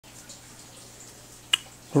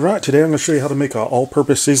Alright, today I'm going to show you how to make an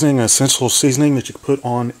all-purpose seasoning, an essential seasoning that you can put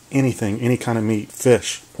on anything, any kind of meat,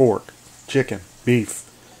 fish, pork, chicken, beef,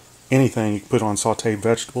 anything. You can put on sauteed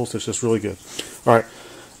vegetables. It's just really good. Alright,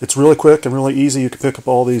 it's really quick and really easy. You can pick up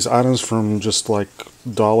all these items from just like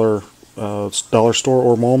dollar store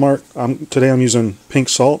or Walmart. Today I'm using pink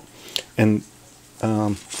salt, and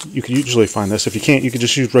you can usually find this. If you can't, you can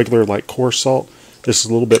just use regular like coarse salt. This is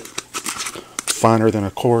a little bit finer than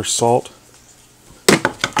a coarse salt.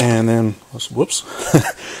 And then, whoops,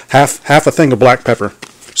 half a thing of black pepper.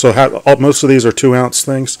 So most of these are 2-ounce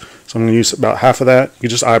things. So I'm going to use about half of that. You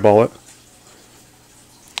just eyeball it.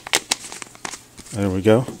 There we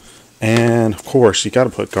go. And of course, you got to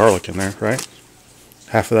put garlic in there, right?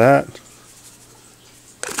 Half of that.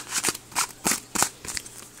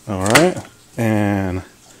 All right. And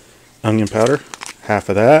onion powder, half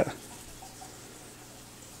of that.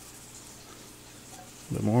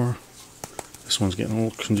 A bit more. This one's getting a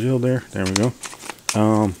little congealed there. There we go.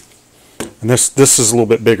 And this is a little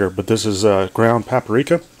bit bigger, but this is ground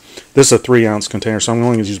paprika. This is a 3-ounce container, so I'm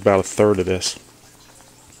only going to use about a third of this.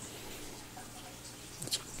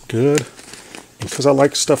 That's good. And because I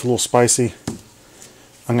like stuff a little spicy,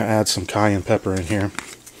 I'm going to add some cayenne pepper in here.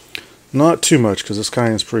 Not too much, because this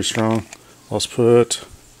cayenne's pretty strong. Let's put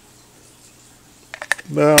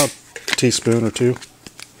about a teaspoon or 2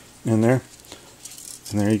 in there.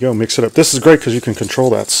 And there you go, mix it up. This is great because you can control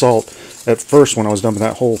that salt. At first, when I was dumping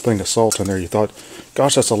that whole thing of salt in there, you thought,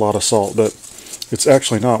 gosh, that's a lot of salt. But it's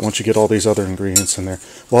actually not once you get all these other ingredients in there.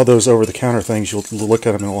 A lot of those over-the-counter things, you'll look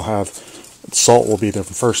at them and it'll have, salt will be the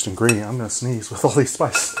first ingredient. I'm going to sneeze with all these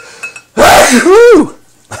spices.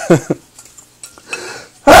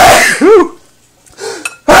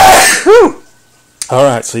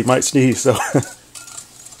 Alright, so you might sneeze. So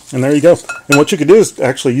and there you go. And what you could do is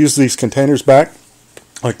actually use these containers back,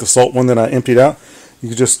 like the salt one that I emptied out. You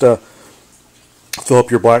could just fill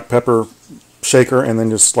up your black pepper shaker and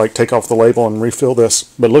then just like take off the label and refill this.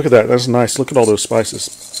 But look at that, that's nice. Look at all those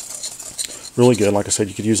spices. Really good. Like I said,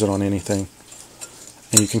 you could use it on anything.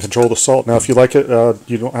 And you can control the salt. Now if you like it,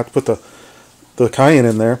 you don't have to put the cayenne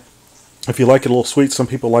in there. If you like it a little sweet, some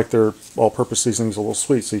people like their all-purpose seasonings a little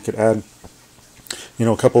sweet, so you could add, you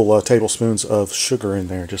know, a couple tablespoons of sugar in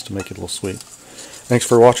there just to make it a little sweet. Thanks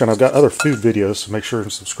for watching. I've got other food videos, so make sure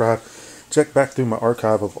and subscribe. Check back through my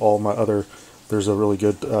archive of all my other, there's a really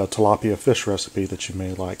good tilapia fish recipe that you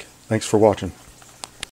may like. Thanks for watching.